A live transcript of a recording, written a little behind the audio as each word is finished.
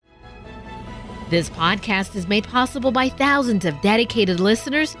This podcast is made possible by thousands of dedicated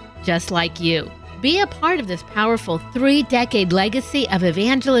listeners just like you. Be a part of this powerful 3-decade legacy of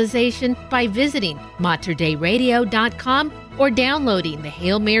evangelization by visiting materdeiradio.com or downloading the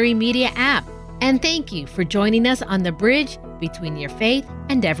Hail Mary Media app. And thank you for joining us on the bridge between your faith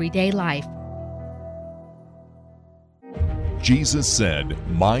and everyday life. Jesus said,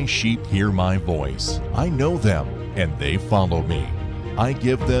 "My sheep hear my voice. I know them, and they follow me. I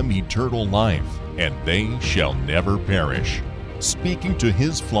give them eternal life, and they shall never perish." Speaking to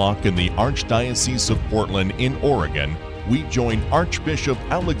his flock in the Archdiocese of Portland in Oregon, we join Archbishop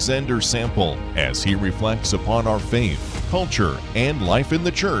Alexander Sample as he reflects upon our faith, culture, and life in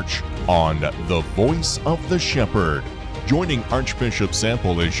the church on The Voice of the Shepherd. Joining Archbishop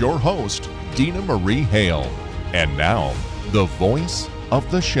Sample is your host, Dina Marie Hale. And now, The Voice of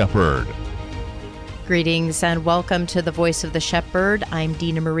the Shepherd. Greetings and welcome to The Voice of the Shepherd. I'm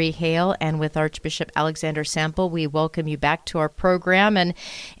Dina Marie Hale, and with Archbishop Alexander Sample, we welcome you back to our program and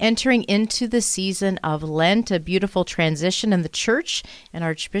entering into the season of Lent, a beautiful transition in the church. And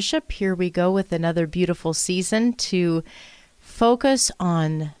Archbishop, here we go with another beautiful season to focus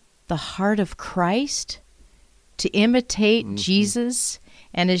on the heart of Christ, to imitate Jesus,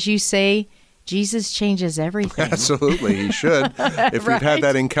 and as you say, Jesus changes everything. Absolutely, he should. If Right? we've had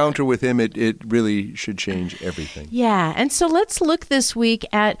that encounter with him, it really should change everything. Yeah, and so let's look this week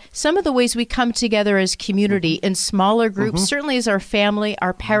at some of the ways we come together as community in smaller groups, certainly as our family,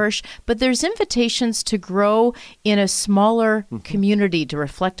 our parish, but there's invitations to grow in a smaller community, to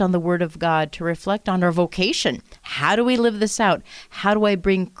reflect on the Word of God, to reflect on our vocation. How do we live this out? How do I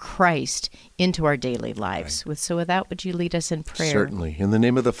bring Christ into our daily lives? Right. So with that, would you lead us in prayer? Certainly. In the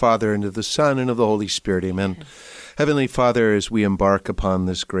name of the Father, and of the Son, and of the Holy Spirit, amen. Heavenly Father, as we embark upon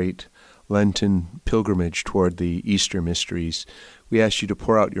this great Lenten pilgrimage toward the Easter mysteries, we ask you to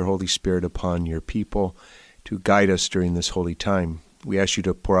pour out your Holy Spirit upon your people to guide us during this holy time. We ask you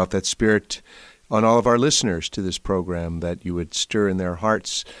to pour out that Spirit on all of our listeners to this program, that you would stir in their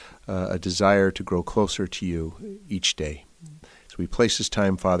hearts a desire to grow closer to you each day. So we place this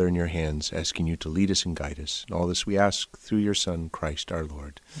time, Father, in your hands, asking you to lead us and guide us. And all this we ask through your Son, Christ our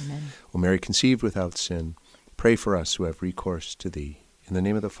Lord. Amen. O Mary, conceived without sin, pray for us who have recourse to thee. In the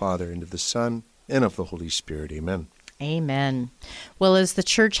name of the Father, and of the Son, and of the Holy Spirit. Amen. Amen. Well, as the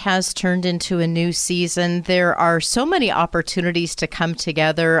church has turned into a new season, there are so many opportunities to come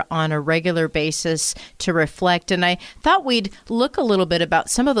together on a regular basis to reflect. And I thought we'd look a little bit about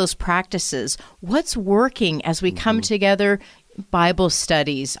some of those practices. What's working as we come together? Bible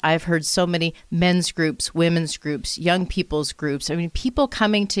studies. I've heard so many men's groups, women's groups, young people's groups. I mean, people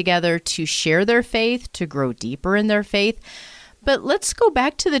coming together to share their faith, to grow deeper in their faith. But let's go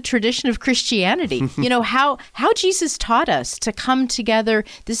back to the tradition of Christianity. You know, how Jesus taught us to come together.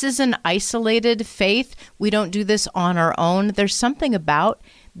 This is an isolated faith. We don't do this on our own. There's something about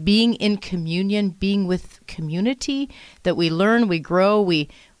being in communion, being with community, that we learn, we grow, we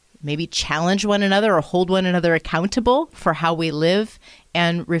maybe challenge one another or hold one another accountable for how we live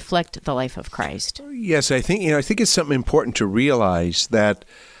and reflect the life of Christ. Yes, I think it's something important to realize that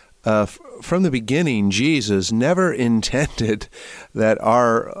from the beginning, Jesus never intended that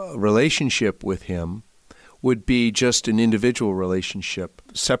our relationship with him would be just an individual relationship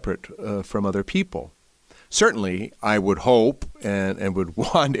separate from other people. Certainly, I would hope and would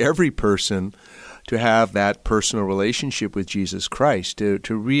want every person to have that personal relationship with Jesus Christ,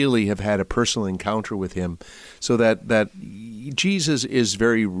 to really have had a personal encounter with him, so that Jesus is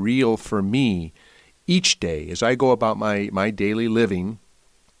very real for me each day as I go about my daily living,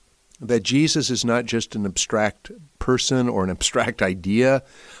 that Jesus is not just an abstract person or an abstract idea,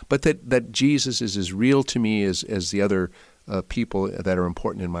 but that Jesus is as real to me as the other people that are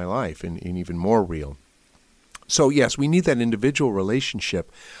important in my life, and even more real. So yes, we need that individual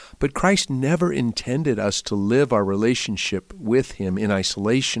relationship, but Christ never intended us to live our relationship with him in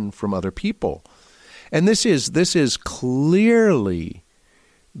isolation from other people. And this is clearly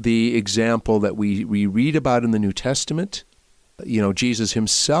the example that we read about in the New Testament. You know, Jesus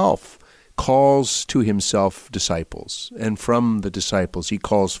himself calls to himself disciples, and from the disciples he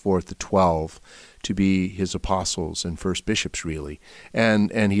calls forth the 12 to be his apostles and first bishops, really,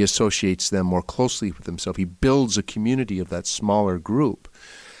 and he associates them more closely with himself. He builds a community of that smaller group,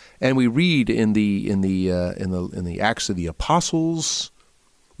 and we read in the Acts of the Apostles,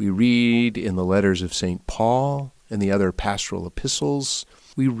 we read in the letters of St. Paul and the other pastoral epistles,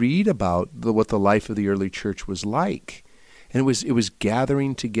 we read about what the life of the early church was like, and it was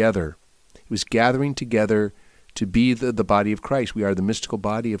gathering together. It was gathering together to be the body of Christ. We are the mystical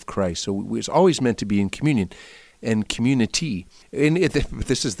body of Christ. So it's always meant to be in communion. and community. And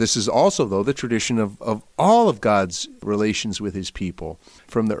this is also, though, the tradition of all of God's relations with his people.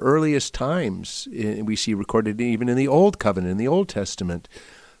 From the earliest times, we see recorded even in the Old Covenant, in the Old Testament,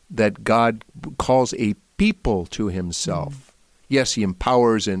 that God calls a people to himself. Yes, he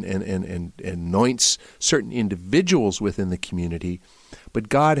empowers and anoints certain individuals within the community, but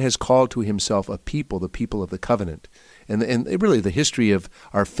God has called to himself a people, the people of the covenant. And really the history of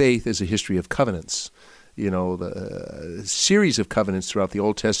our faith is a history of covenants. The series of covenants throughout the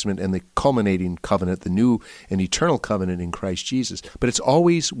Old Testament and the culminating covenant, the new and eternal covenant in Christ Jesus. But it's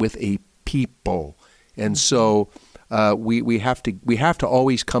always with a people. And so we have to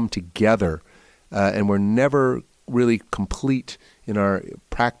always come together, and we're never really complete in our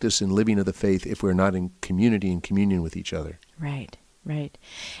practice and living of the faith if we're not in community and communion with each other. Right. Right.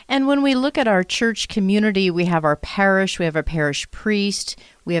 And when we look at our church community, we have our parish, we have a parish priest,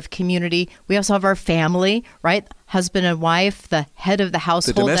 we have community, we also have our family, right? Husband and wife, the head of the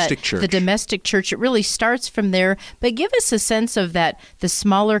household. The domestic church. The domestic church. It really starts from there. But give us a sense of that, the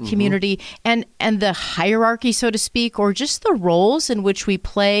smaller community and the hierarchy, so to speak, or just the roles in which we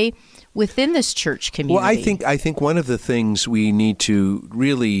play within this church community. Well, I think one of the things we need to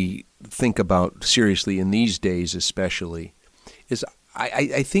really think about seriously in these days especially is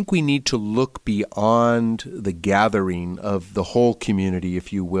I think we need to look beyond the gathering of the whole community,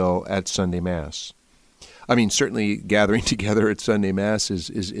 if you will, at Sunday Mass. I mean, certainly gathering together at Sunday Mass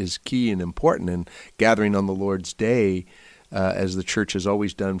is key and important, and gathering on the Lord's Day, as the Church has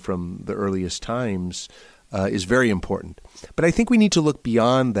always done from the earliest times, is very important. But I think we need to look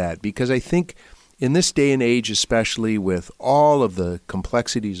beyond that, because I think in this day and age, especially with all of the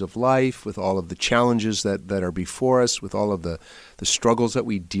complexities of life, with all of the challenges that are before us, with all of the struggles that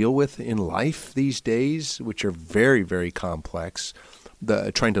we deal with in life these days, which are very, very complex,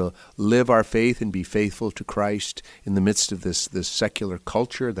 trying to live our faith and be faithful to Christ in the midst of this secular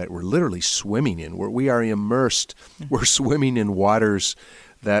culture that we're literally swimming in, where we are immersed. We're swimming in waters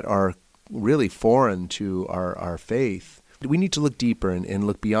that are really foreign to our faith. We need to look deeper and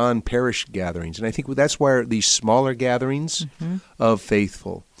look beyond parish gatherings. And I think that's where these smaller gatherings of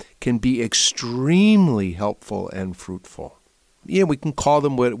faithful can be extremely helpful and fruitful. Yeah, we can call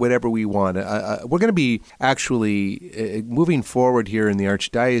them whatever we want. We're going to be actually moving forward here in the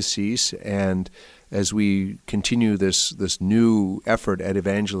Archdiocese, and as we continue this new effort at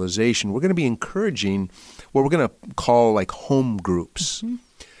evangelization, we're going to be encouraging what we're going to call like home groups.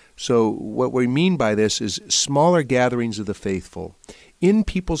 So what we mean by this is smaller gatherings of the faithful in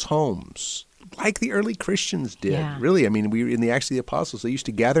people's homes, like the early Christians did. Yeah. Really, I mean, we in the Acts of the Apostles, they used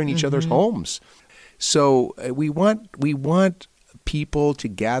to gather in each other's homes. So we want people to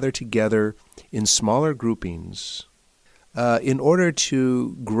gather together in smaller groupings in order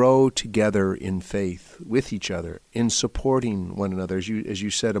to grow together in faith with each other, in supporting one another. As you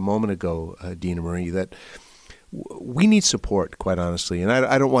said a moment ago, Dina Marie, that we need support, quite honestly, and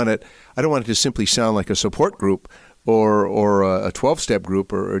I don't want it to simply sound like a support group or a 12-step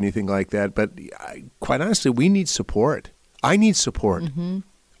group or anything like that. But quite honestly, we need support. I need support.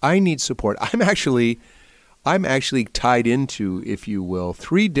 I need support. I'm actually tied into, if you will,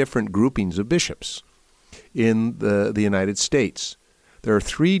 3 different groupings of bishops in the United States. There are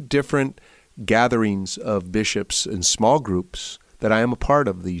 3 different gatherings of bishops in small groups that I am a part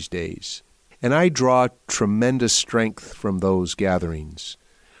of these days. And I draw tremendous strength from those gatherings,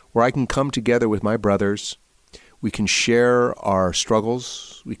 where I can come together with my brothers. We can share our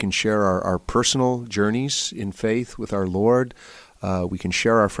struggles. We can share our personal journeys in faith with our Lord. We can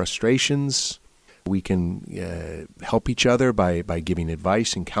share our frustrations. We can help each other by giving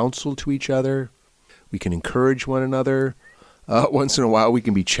advice and counsel to each other. We can encourage one another. Once in a while, we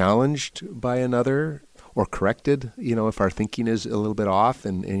can be challenged by another, or corrected, if our thinking is a little bit off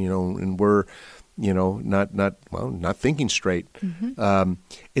and we're, not thinking straight.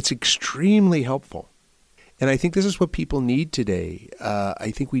 It's extremely helpful. And I think this is what people need today.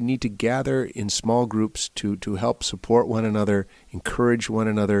 I think we need to gather in small groups to help support one another, encourage one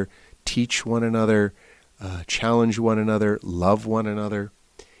another, teach one another, challenge one another, love one another,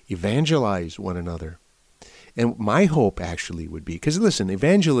 evangelize one another. And my hope actually would be, because listen,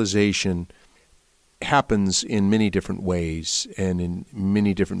 evangelization happens in many different ways and in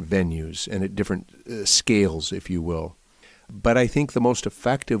many different venues and at different scales, if you will. But I think the most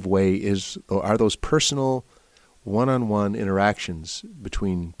effective way are those personal, one-on-one interactions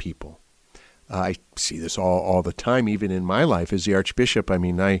between people. I see this all the time, even in my life as the Archbishop. I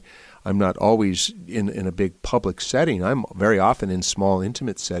mean, I'm not always in a big public setting. I'm very often in small,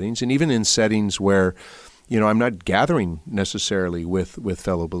 intimate settings, and even in settings where, I'm not gathering necessarily with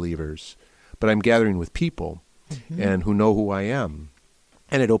fellow believers, but I'm gathering with people. and who know who I am.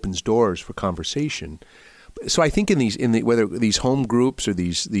 And it opens doors for conversation. So I think whether these home groups or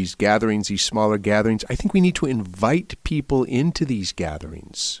these gatherings, these smaller gatherings, I think we need to invite people into these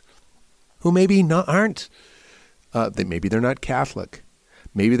gatherings who maybe aren't. Maybe they're not Catholic.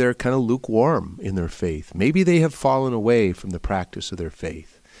 Maybe they're kind of lukewarm in their faith. Maybe they have fallen away from the practice of their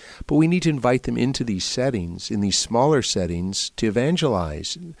faith. But we need to invite them into these settings, in these smaller settings, to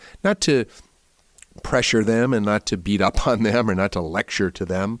evangelize, not to pressure them and not to beat up on them or not to lecture to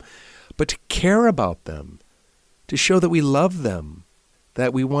them, but to care about them, to show that we love them,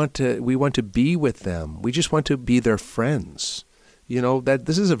 that we want to be with them. We just want to be their friends. That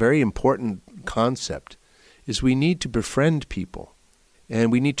this is a very important concept, is we need to befriend people,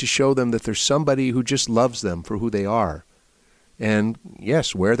 and we need to show them that there's somebody who just loves them for who they are, and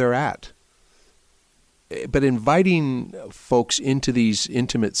yes, where they're at. But inviting folks into these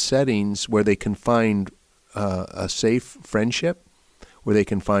intimate settings where they can find a safe friendship, where they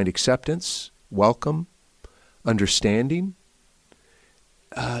can find acceptance, welcome, understanding,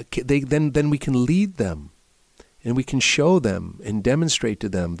 then we can lead them, and we can show them and demonstrate to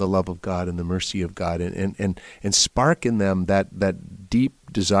them the love of God and the mercy of God, and spark in them that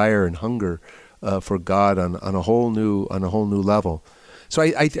deep desire and hunger for God on a whole new level. So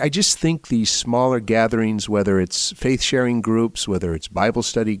I just think these smaller gatherings, whether it's faith-sharing groups, whether it's Bible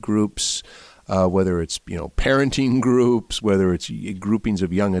study groups, whether it's parenting groups, whether it's groupings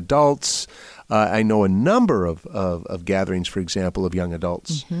of young adults. I know a number of gatherings, for example, of young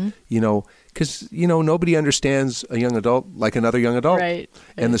adults. Because nobody understands a young adult like another young adult, right.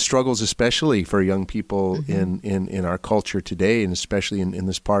 And the struggles, especially for young people in our culture today, and especially in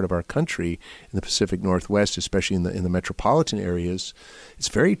this part of our country, in the Pacific Northwest, especially in the metropolitan areas, it's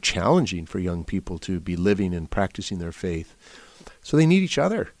very challenging for young people to be living and practicing their faith. So they need each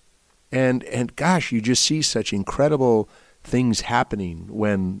other, and gosh, you just see such incredible things happening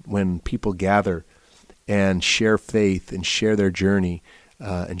when people gather and share faith and share their journey.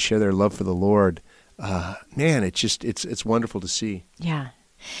 And share their love for the Lord. Man, it's wonderful to see. Yeah.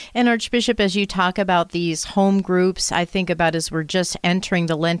 And Archbishop, as you talk about these home groups, I think about as we're just entering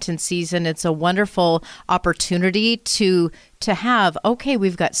the Lenten season, it's a wonderful opportunity to have, okay,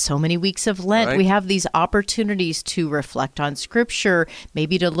 we've got so many weeks of Lent. Right. We have these opportunities to reflect on Scripture,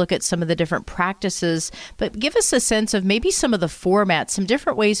 maybe to look at some of the different practices, but give us a sense of maybe some of the formats, some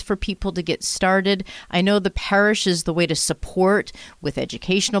different ways for people to get started. I know the parish is the way to support with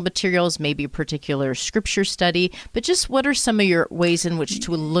educational materials, maybe a particular Scripture study, but just what are some of your ways in which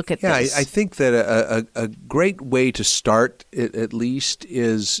to look at this? I think that a great way to start, at least,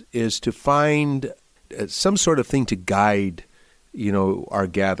 is to find some sort of thing to guide our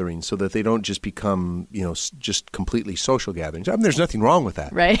gatherings, so that they don't just become, just completely social gatherings. I mean, there's nothing wrong with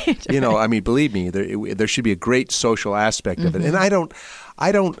that, right? I mean, believe me, there should be a great social aspect of it. And I don't.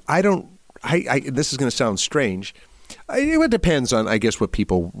 This is going to sound strange. It depends on, I guess, what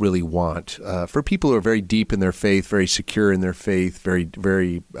people really want. For people who are very deep in their faith, very secure in their faith, very,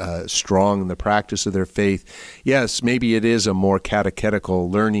 very strong in the practice of their faith, yes, maybe it is a more catechetical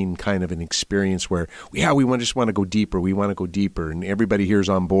learning kind of an experience where, we just want to go deeper. We want to go deeper, and everybody here is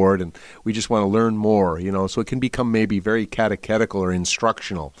on board, and we just want to learn more. So it can become maybe very catechetical or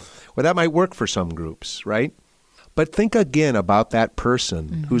instructional. Well, that might work for some groups, right? But think again about that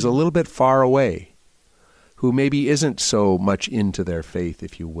person who's a little bit far away, who maybe isn't so much into their faith,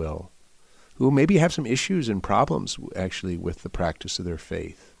 if you will, who maybe have some issues and problems actually with the practice of their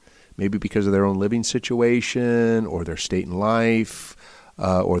faith, maybe because of their own living situation or their state in life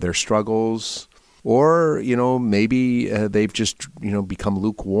or their struggles, or, maybe they've just, become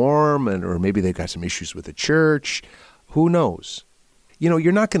lukewarm, or maybe they've got some issues with the church. Who knows?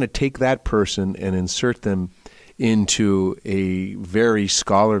 You're not going to take that person and insert them into a very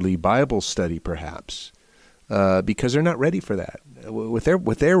scholarly Bible study, perhaps. Because they're not ready for that. What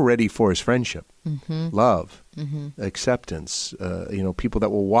they're ready for is friendship, love, acceptance. People that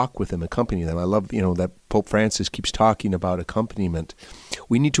will walk with them, accompany them. I love, that Pope Francis keeps talking about accompaniment.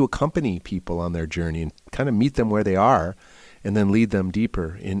 We need to accompany people on their journey and kind of meet them where they are, and then lead them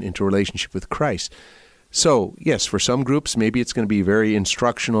deeper into a relationship with Christ. So, yes, for some groups, maybe it's going to be very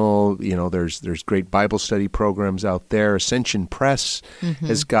instructional. There's great Bible study programs out there. Ascension Press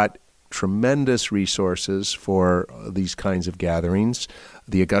has got tremendous resources for these kinds of gatherings.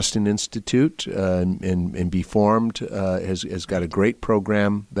 The Augustine Institute and Be Formed has got a great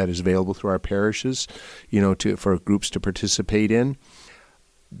program that is available through our parishes, for groups to participate in.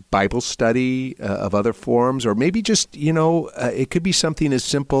 Bible study of other forms, or maybe just, it could be something as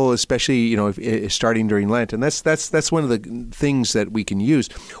simple, especially, if starting during Lent. And that's one of the things that we can use.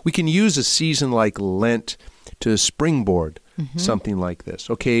 We can use a season like Lent to springboard something like this.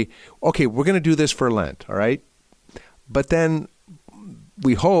 Okay, we're going to do this for Lent, all right? But then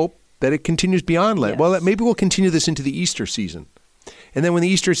we hope that it continues beyond Lent. Yes. Well, maybe we'll continue this into the Easter season. And then when the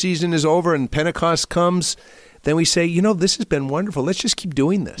Easter season is over and Pentecost comes, then we say, this has been wonderful. Let's just keep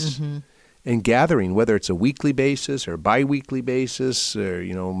doing this. And gathering, whether it's a weekly basis or bi-weekly basis or,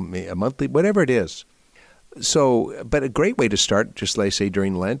 a monthly, whatever it is. So, but a great way to start, just like I say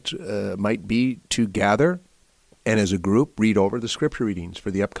during Lent, might be to gather and as a group read over the scripture readings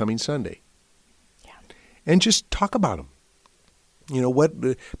for the upcoming Sunday. Yeah. And just talk about them.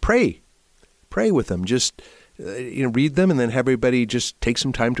 Pray with them. Just, read them and then have everybody just take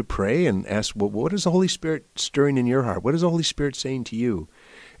some time to pray and ask, well, what is the Holy Spirit stirring in your heart? What is the Holy Spirit saying to you?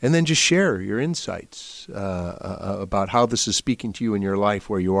 And then just share your insights about how this is speaking to you in your life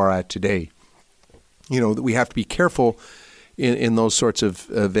where you are at today. We have to be careful in those sorts of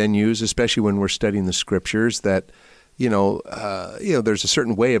venues, especially when we're studying the Scriptures, that, there's a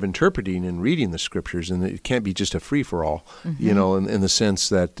certain way of interpreting and reading the Scriptures, and it can't be just a free-for-all, in the sense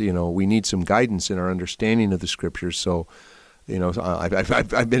that, we need some guidance in our understanding of the Scriptures. So,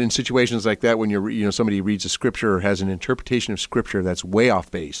 I've been in situations like that when somebody reads a Scripture or has an interpretation of Scripture that's way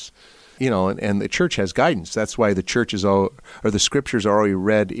off base. And the church has guidance. That's why the the Scriptures are already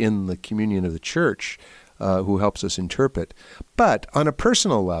read in the communion of the church, who helps us interpret. But on a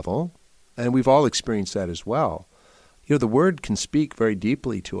personal level, and we've all experienced that as well, the Word can speak very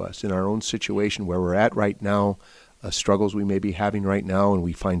deeply to us in our own situation where we're at right now, struggles we may be having right now, and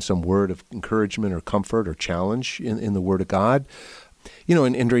we find some word of encouragement or comfort or challenge in the Word of God.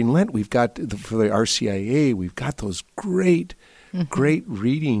 And during Lent, we've got, for the RCIA, we've got those great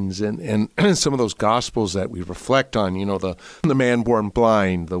readings and some of those Gospels that we reflect on, the man born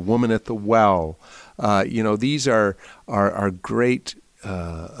blind, the woman at the well. These are great,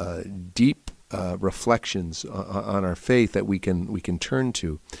 deep reflections on our faith that we can turn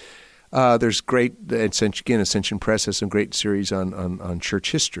to. There's great, Ascension Press has some great series on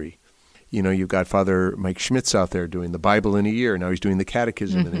church history. You've got Father Mike Schmitz out there doing the Bible in a year. Now he's doing the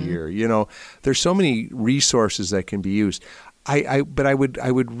Catechism in a year. There's so many resources that can be used. But I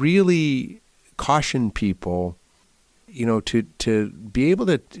would really caution people, to be able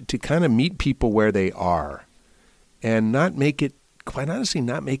to kind of meet people where they are, and not make it, quite honestly,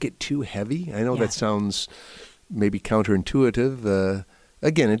 not make it too heavy. I know that sounds maybe counterintuitive.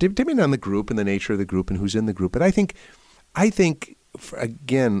 Again, depending on the group and the nature of the group and who's in the group. But I think,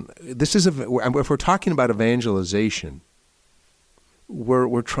 again, this is if we're talking about evangelization,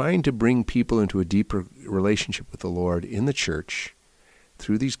 we're trying to bring people into a deeper relationship with the Lord in the church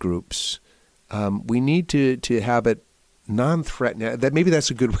through these groups. We need to have it non-threatening. Maybe that's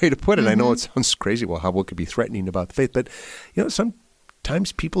a good way to put it. I know it sounds crazy. Well, what could be threatening about the faith? But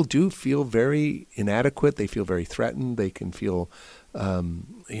sometimes people do feel very inadequate. They feel very threatened. They can feel,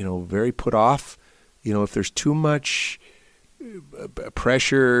 very put off. If there's too much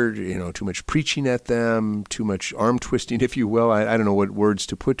pressure, too much preaching at them, too much arm twisting, if you will. I don't know what words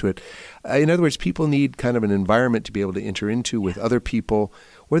to put to it. In other words, people need kind of an environment to be able to enter into with other people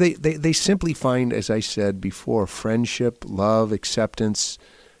where they simply find, as I said before, friendship, love, acceptance,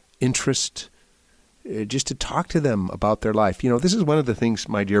 interest, just to talk to them about their life. This is one of the things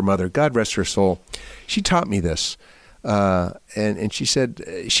my dear mother, God rest her soul, she taught me this. And she said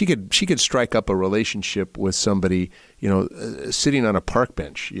she could strike up a relationship with somebody, sitting on a park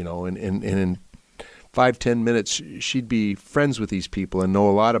bench, and in 5-10 minutes she'd be friends with these people and know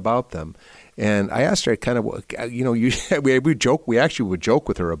a lot about them. And I asked her, we actually would joke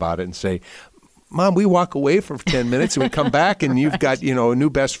with her about it and say, Mom, we walk away for 10 minutes and we come back and you've got, a new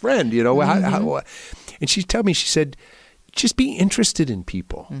best friend, and she told me, she said, just be interested in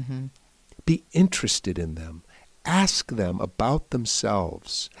people, be interested in them. Ask them about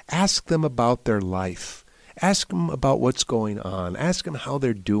themselves. Ask them about their life. Ask them about what's going on. Ask them how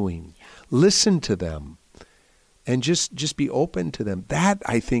they're doing. Listen to them, and just be open to them. That,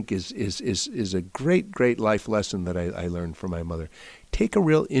 I think, is a great life lesson that I learned from my mother. Take a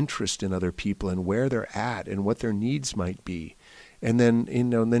real interest in other people and where they're at and what their needs might be, and then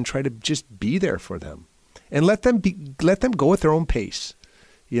and then try to just be there for them, and let them go at their own pace.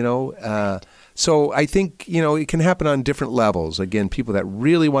 So I think, it can happen on different levels. Again, people that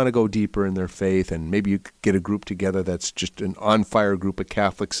really want to go deeper in their faith, and maybe you get a group together that's just an on-fire group of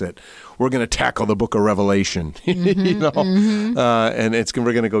Catholics that we're going to tackle the book of Revelation, and we're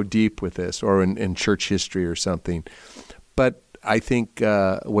going to go deep with this, or in church history or something. But I think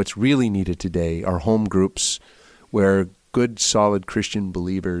what's really needed today are home groups where good, solid Christian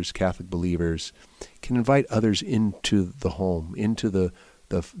believers, Catholic believers, can invite others into the home, into the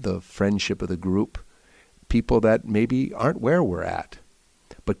friendship of the group, people that maybe aren't where we're at,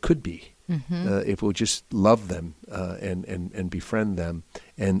 but could be. If we'll just love them and befriend them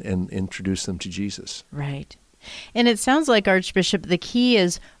and introduce them to Jesus. Right. And it sounds like, Archbishop, the key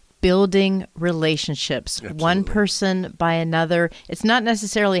is building relationships, Absolutely. one person by another. It's not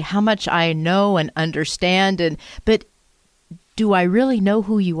necessarily how much I know and understand, but do I really know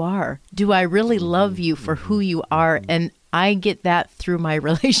who you are? Do I really love you for who you are? And I get that through my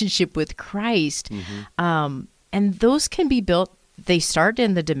relationship with Christ. And those can be built, they start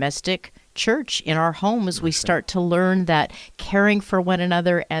in the domestic church, in our homes. We start to learn that caring for one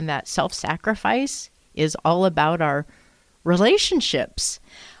another and that self-sacrifice is all about our relationships.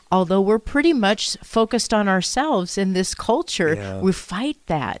 Although we're pretty much focused on ourselves in this culture, we fight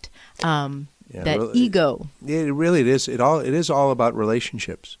that ego. It is. It is all about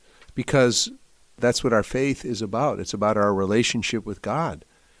relationships, because that's what our faith is about. It's about our relationship with God.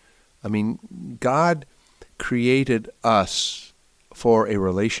 I mean, God created us for a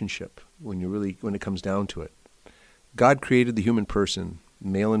relationship. When it comes down to it, God created the human person,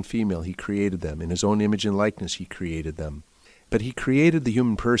 male and female. He created them in His own image and likeness. He created them, but He created the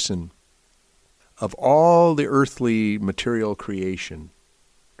human person. Of all the earthly material creation,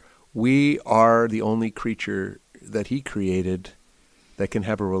 we are the only creature that He created that can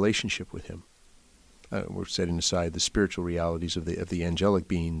have a relationship with Him. We're setting aside the spiritual realities of the angelic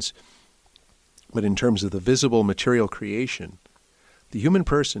beings, but in terms of the visible material creation, the human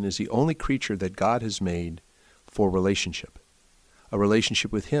person is the only creature that God has made for relationship. A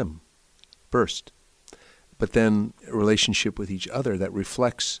relationship with Him first, but then a relationship with each other that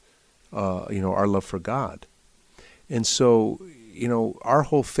reflects our love for God. And so, our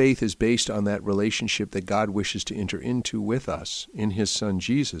whole faith is based on that relationship that God wishes to enter into with us in His Son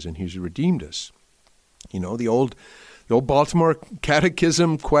Jesus, and He's redeemed us. The old Baltimore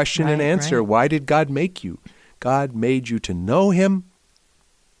Catechism question and answer, right. Why did God make you? God made you to know Him,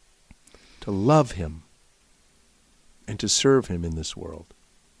 to love Him, and to serve Him in this world,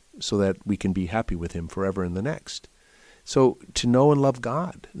 so that we can be happy with Him forever in the next. So to know and love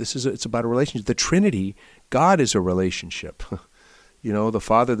God, it's about a relationship. The Trinity, God is a relationship. The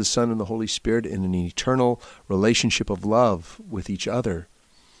Father, the Son, and the Holy Spirit in an eternal relationship of love with each other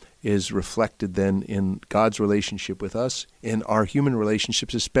is reflected then in God's relationship with us, in our human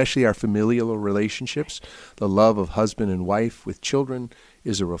relationships, especially our familial relationships. The love of husband and wife with children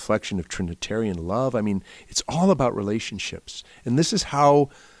is a reflection of Trinitarian love. I mean, it's all about relationships. And this is how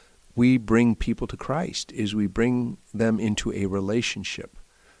we bring people to Christ, is we bring them into a relationship.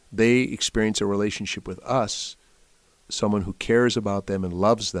 They experience a relationship with us, someone who cares about them and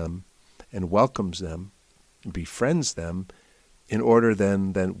loves them and welcomes them and befriends them, in order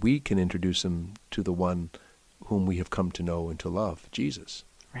then that we can introduce them to the one whom we have come to know and to love, Jesus.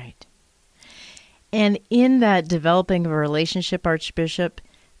 Right. And in that developing of a relationship, Archbishop,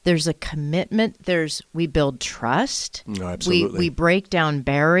 there's a commitment. We build trust. No, absolutely. We break down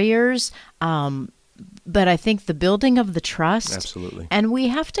barriers. But I think the building of the trust. Absolutely. And we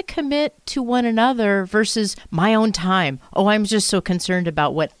have to commit to one another versus my own time. Oh, I'm just so concerned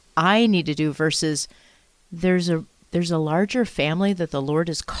about what I need to do versus there's a larger family that the Lord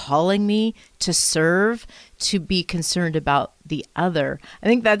is calling me to serve, to be concerned about the other. I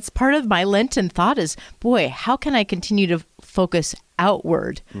think that's part of my Lenten thought is, boy, how can I continue to focus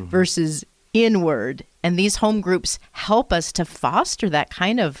outward versus inward? And these home groups help us to foster that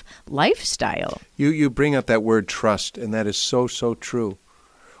kind of lifestyle. You bring up that word trust, and that is so, so true.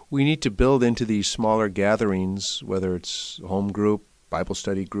 We need to build into these smaller gatherings, whether it's home group, Bible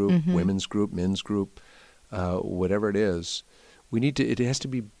study group, women's group, men's group, whatever it is, it has to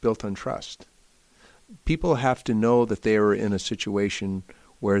be built on trust. People have to know that they are in a situation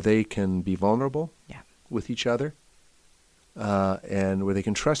where they can be vulnerable with each other, and where they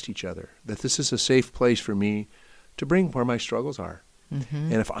can trust each other, that this is a safe place for me to bring where my struggles are.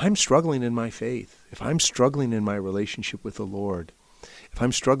 And if I'm struggling in my faith, if I'm struggling in my relationship with the Lord, if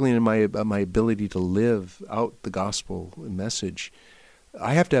I'm struggling in my ability to live out the gospel message,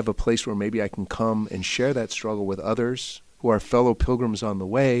 I have to have a place where maybe I can come and share that struggle with others who are fellow pilgrims on the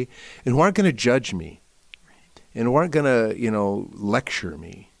way and who aren't going to judge me and who aren't going to, lecture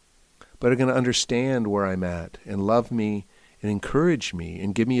me, but are going to understand where I'm at and love me and encourage me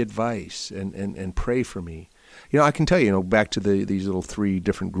and give me advice and pray for me. I can tell you, back to these little 3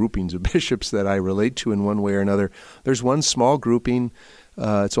 different groupings of bishops that I relate to in one way or another. There's one small grouping.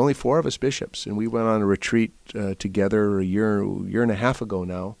 It's only 4 of us bishops, and we went on a retreat together a year and a half ago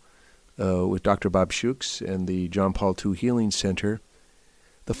now with Dr. Bob Schukes and the John Paul II Healing Center.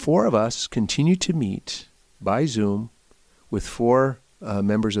 The 4 of us continue to meet by Zoom with 4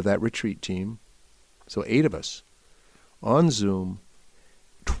 members of that retreat team So 8 of us on Zoom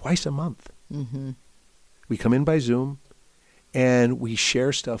twice a month. Mm-hmm. We come in by Zoom and we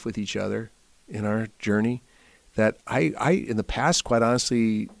share stuff with each other in our journey that I in the past, quite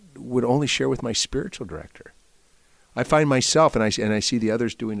honestly, would only share with my spiritual director. I find myself, and I see the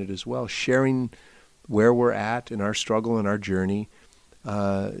others doing it as well, sharing where we're at in our struggle and our journey,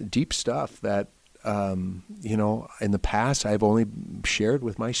 deep stuff that, in the past I've only shared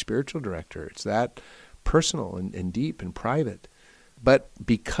with my spiritual director. It's that personal and deep and private. But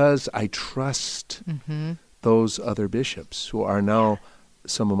because I trust those other bishops who are now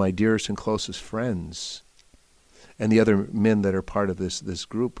some of my dearest and closest friends, and the other men that are part of this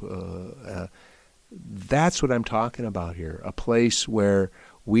group, that's what I'm talking about here. A place where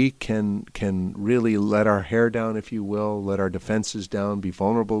we can really let our hair down, if you will, let our defenses down, be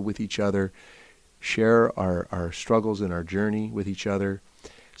vulnerable with each other, share our struggles and our journey with each other,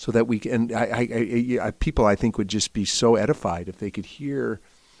 so that we can. People, I think, would just be so edified if they could hear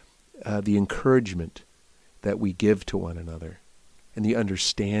the encouragement that we give to one another, and the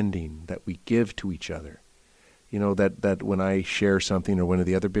understanding that we give to each other. That when I share something, or one of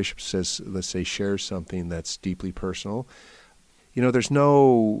the other bishops says, let's say, shares something that's deeply personal, there's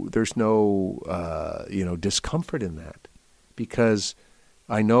no discomfort in that, because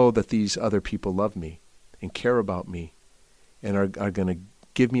I know that these other people love me and care about me and are going to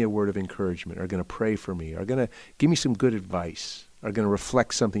give me a word of encouragement, are going to pray for me, are going to give me some good advice, are going to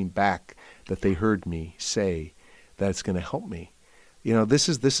reflect something back that they heard me say that's going to help me. This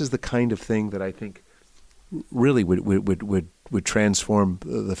is the kind of thing that I think really would transform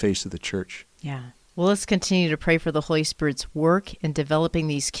the face of the church. Yeah. Well, let's continue to pray for the Holy Spirit's work in developing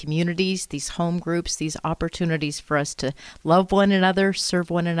these communities, these home groups, these opportunities for us to love one another, serve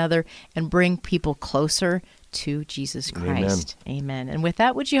one another, and bring people closer to Jesus Christ. Amen. And with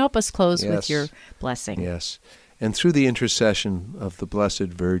that, would you help us close with your blessing? Yes. And through the intercession of the Blessed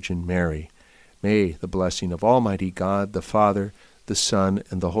Virgin Mary, may the blessing of Almighty God, the Father, the Son,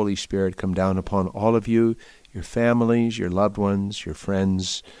 and the Holy Spirit come down upon all of you, your families, your loved ones, your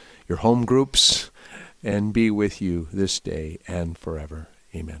friends, your home groups, and be with you this day and forever.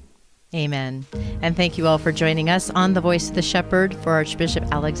 Amen. Amen. And thank you all for joining us on The Voice of the Shepherd. For Archbishop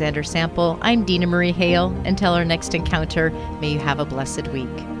Alexander Sample, I'm Dina Marie Hale. Until our next encounter, may you have a blessed week.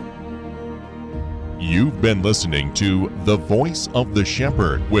 You've been listening to The Voice of the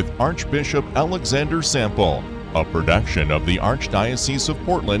Shepherd with Archbishop Alexander Sample, a production of the Archdiocese of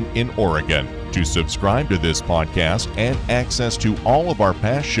Portland in Oregon. To subscribe to this podcast and access to all of our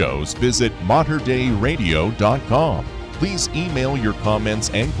past shows, visit materdeiradio.com. Please email your comments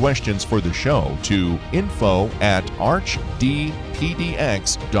and questions for the show to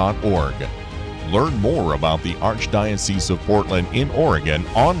info@archdpdx.org. Learn more about the Archdiocese of Portland in Oregon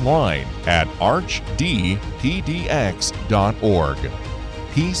online at archdpdx.org.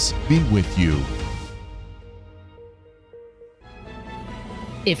 Peace be with you.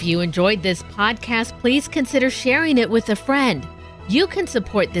 If you enjoyed this podcast, please consider sharing it with a friend. You can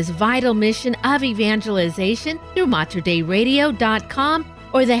support this vital mission of evangelization through materdeiradio.com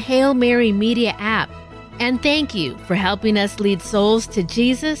or the Hail Mary Media app. And thank you for helping us lead souls to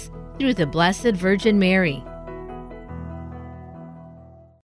Jesus through the Blessed Virgin Mary.